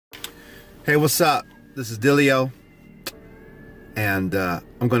Hey, what's up? This is Dilio, and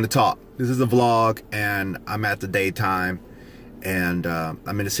I'm going to talk. This is a vlog, and I'm at the daytime, and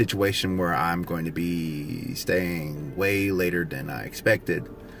I'm in a situation where I'm going to be staying way later than I expected,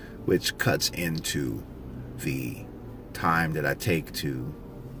 which cuts into the time that I take to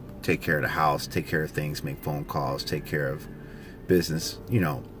take care of the house, take care of things, make phone calls, take care of business,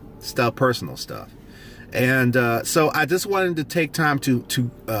 stuff, personal stuff. And so I just wanted to take time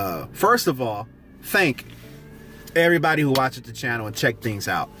to first of all, thank everybody who watches the channel and check things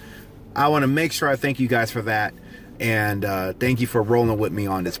out. I want to make sure I thank you guys for that. And thank you for rolling with me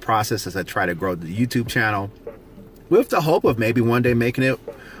on this process as I try to grow the YouTube channel with the hope of maybe one day making it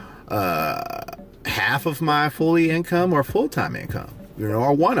half of my fully income or full-time income.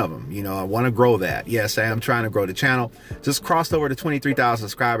 Or one of them. I want to grow that. Yes, I am trying to grow the channel. Just crossed over to 23,000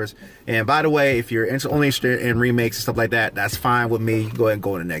 subscribers. And by the way, if you're only interested in remakes and stuff like that, that's fine with me. Go ahead and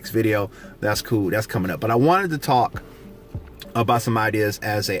go to the next video. That's cool. That's coming up. But I wanted to talk about some ideas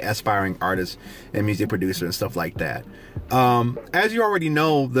as a aspiring artist and music producer and stuff like that. As you already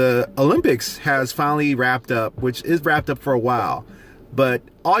know, the Olympics has finally wrapped up, which is wrapped up for a while. But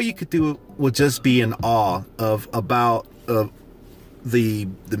all you could do would just be in awe of the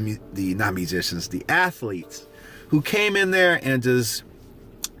not musicians, the athletes who came in there and just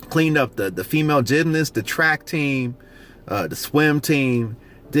cleaned up the female gymnasts, the track team, the swim team,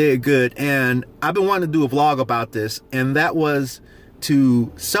 did good. And I've been wanting to do a vlog about this, and that was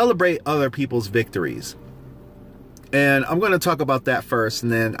to celebrate other people's victories. And I'm going to talk about that first,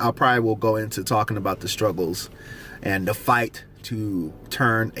 and then I'll probably will go into talking about the struggles and the fight to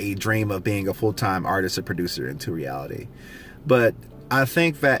turn a dream of being a full-time artist or producer into reality. But I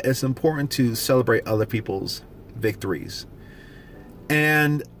think that it's important to celebrate other people's victories.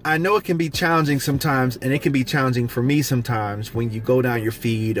 And I know it can be challenging sometimes, and it can be challenging for me sometimes when you go down your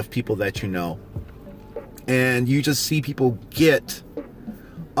feed of people that you know, and you just see people get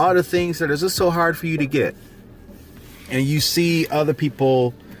all the things that are just so hard for you to get. And you see other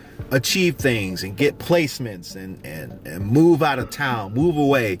people achieve things and get placements and move out of town, move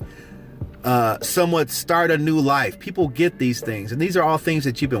away. Somewhat start a new life. People get these things, and these are all things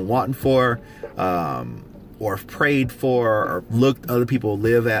that you've been wanting for, or prayed for, or looked other people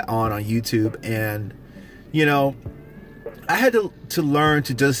live on YouTube. And I had to learn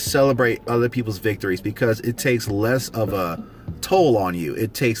to just celebrate other people's victories, because it takes less of a toll on you.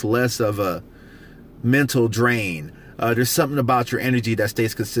 It takes less of a mental drain. There's something about your energy that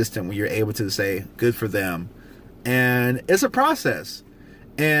stays consistent when you're able to say good for them. And it's a process.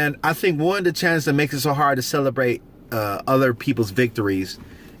 And I think one of the challenges that makes it so hard to celebrate other people's victories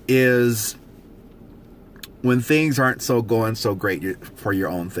is when things aren't going so great for your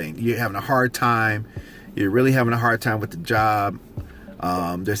own thing. You're having a hard time. You're really having a hard time with the job.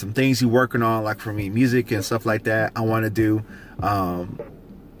 There's some things you're working on, like for me, music and stuff like that I want to do.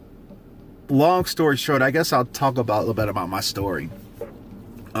 Long story short, I guess I'll talk about a little bit about my story.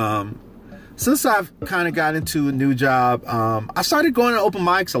 Since I've kind of got into a new job, I started going to open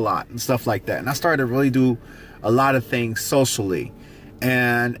mics a lot and stuff like that. And I started to really do a lot of things socially.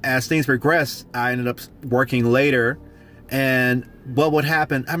 And as things progressed, I ended up working later. And what would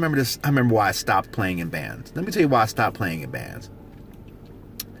happen, I remember why I stopped playing in bands. Let me tell you why I stopped playing in bands.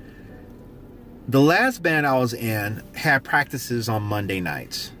 The last band I was in had practices on Monday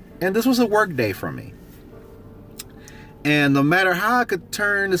nights. And this was a work day for me. And no matter how I could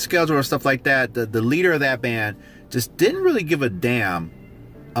turn the schedule or stuff like that, the leader of that band just didn't really give a damn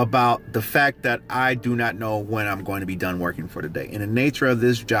about the fact that I do not know when I'm going to be done working for the day. In the nature of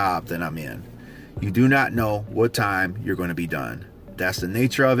this job that I'm in, you do not know what time you're going to be done. That's the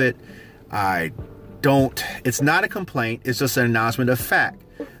nature of it. It's not a complaint. It's just an announcement of fact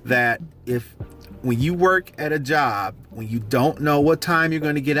that when you work at a job, when you don't know what time you're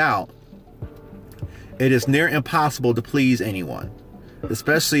going to get out, it is near impossible to please anyone,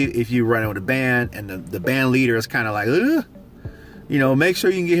 especially if you run with a band and the band leader is kind of like, ugh, make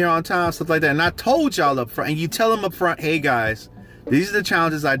sure you can get here on time, stuff like that. And I told y'all up front, and you tell them up front, hey guys, these are the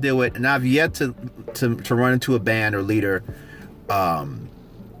challenges I deal with, and I've yet to run into a band or leader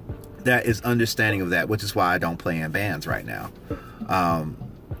that is understanding of that, which is why I don't play in bands right now.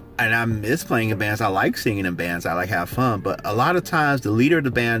 And I miss playing in bands. I like singing in bands. I like have fun. But a lot of times the leader of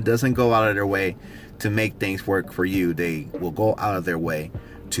the band doesn't go out of their way to make things work for you. They will go out of their way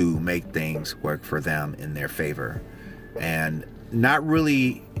to make things work for them in their favor, and not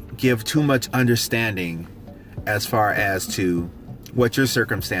really give too much understanding as far as to what your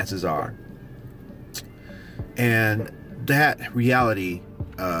circumstances are. And that reality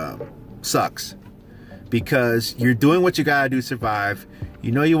sucks, because you're doing what you gotta do to survive.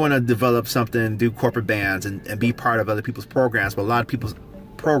 You know you want to develop something, do corporate bands, and be part of other people's programs, but a lot of people's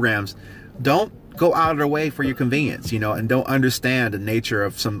programs don't go out of their way for your convenience, you know, and don't understand the nature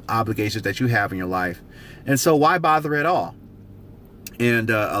of some obligations that you have in your life. And so why bother at all?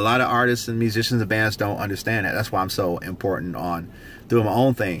 And a lot of artists and musicians and bands don't understand that. That's why I'm so important on doing my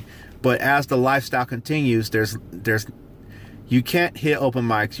own thing. But as the lifestyle continues, you can't hit open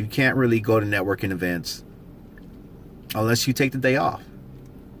mics, you can't really go to networking events unless you take the day off.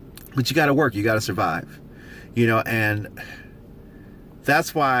 But you got to work, you got to survive, you know, and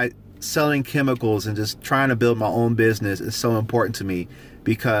that's why selling chemicals and just trying to build my own business is so important to me,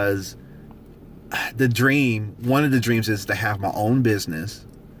 because one of the dreams is to have my own business,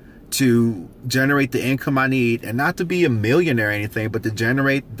 to generate the income I need, and not to be a millionaire or anything, but to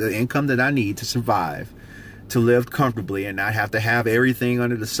generate the income that I need to survive, to live comfortably and not have to have everything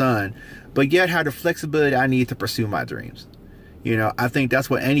under the sun, but yet have the flexibility I need to pursue my dreams. You know, I think that's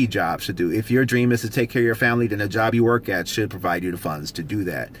what any job should do. If your dream is to take care of your family, then the job you work at should provide you the funds to do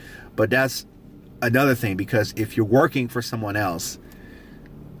that. But that's another thing, because if you're working for someone else,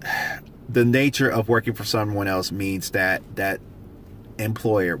 the nature of working for someone else means that that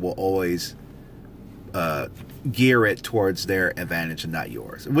employer will always gear it towards their advantage and not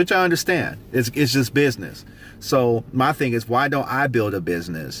yours, which I understand. It's just business. So my thing is, why don't I build a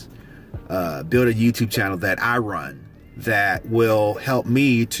business, build a YouTube channel that I run, that will help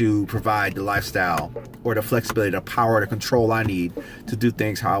me to provide the lifestyle or the flexibility, the power, the control I need to do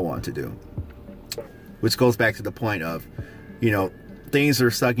things how I want to do. Which goes back to the point of, you know, things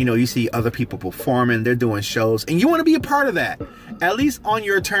are stuck. You know, you see other people performing, they're doing shows, and you want to be a part of that, at least on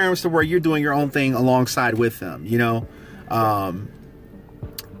your terms, to where you're doing your own thing alongside with them, you know.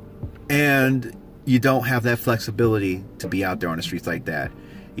 And you don't have that flexibility to be out there on the streets like that.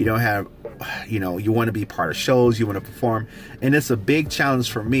 You don't have, you know, you want to be part of shows, you want to perform, and it's a big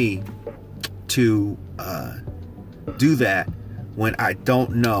challenge for me to do that when I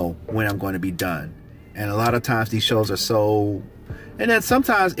don't know when I'm going to be done. And a lot of times these shows are so, and then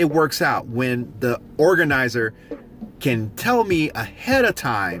sometimes it works out when the organizer can tell me ahead of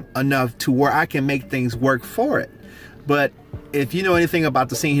time enough to where I can make things work for it. But if you know anything about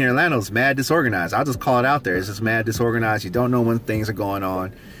the scene here in Atlanta, it's mad disorganized. I'll just call it out there. It's just mad disorganized. You don't know when things are going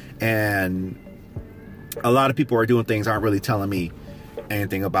on. And a lot of people who are doing things aren't really telling me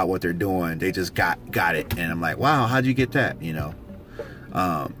anything about what they're doing. They just got it. And I'm like, wow, how'd you get that? You know?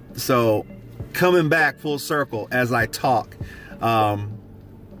 So coming back full circle as I talk,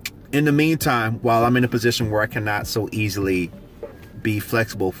 in the meantime, while I'm in a position where I cannot so easily be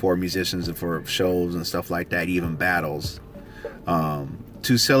flexible for musicians and for shows and stuff like that, even battles,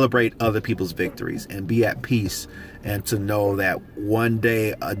 to celebrate other people's victories and be at peace, and to know that one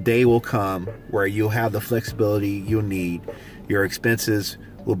day, a day will come where you'll have the flexibility you need, your expenses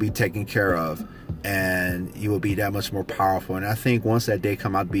will be taken care of, and you will be that much more powerful. And I think once that day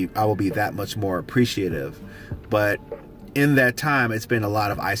comes, I will be that much more appreciative. But in that time, it's been a lot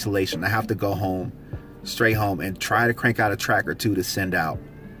of isolation. I have to go home, straight home, and try to crank out a track or two to send out,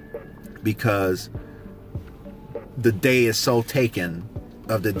 because the day is so taken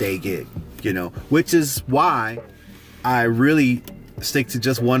of the day gig, you know, which is why I really stick to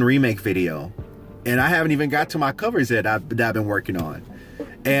just one remake video. And I haven't even got to my covers that I've been working on.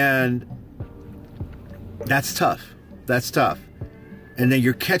 And that's tough. That's tough. And then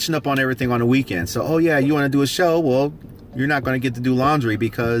you're catching up on everything on the weekend. So, oh yeah, you want to do a show? Well, you're not going to get to do laundry,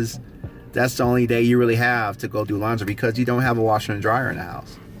 because that's the only day you really have to go do laundry, because you don't have a washer and dryer in the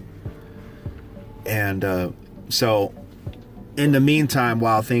house. And so in the meantime,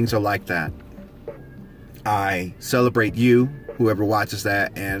 while things are like that, I celebrate you, whoever watches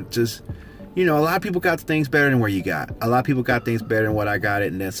that, and just, you know, a lot of people got things better than where you got. A lot of people got things better than what I got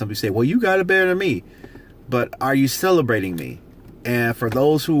it, and then somebody say, well, you got it better than me. But are you celebrating me? And for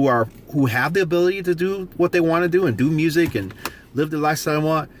those who have the ability to do what they want to do and do music and live the lifestyle I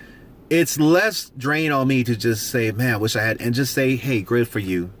want, it's less drain on me to just say, man, I wish I had, and just say, hey, great for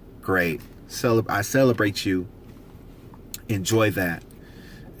you. Great. I celebrate you. Enjoy that.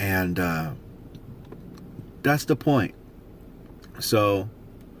 And that's the point. So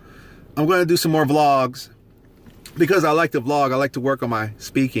I'm going to do some more vlogs, because I like to vlog. I like to work on my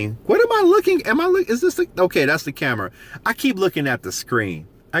speaking. What am I looking? Is this okay? That's the camera. I keep looking at the screen.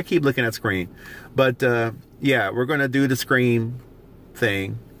 But yeah, we're going to do the Scream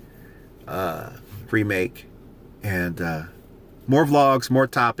thing, remake, and more vlogs, more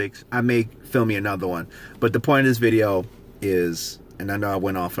topics. I may film me another one. But the point of this video is, and I know I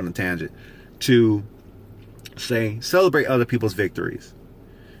went off on a tangent, to say celebrate other people's victories.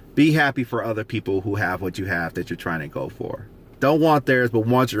 Be happy for other people who have what you have that you're trying to go for. Don't want theirs, but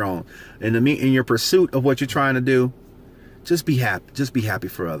want your own. In your pursuit of what you're trying to do, just be happy. Just be happy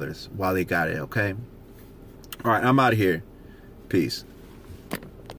for others while they got it, okay? All right, I'm out of here. Peace.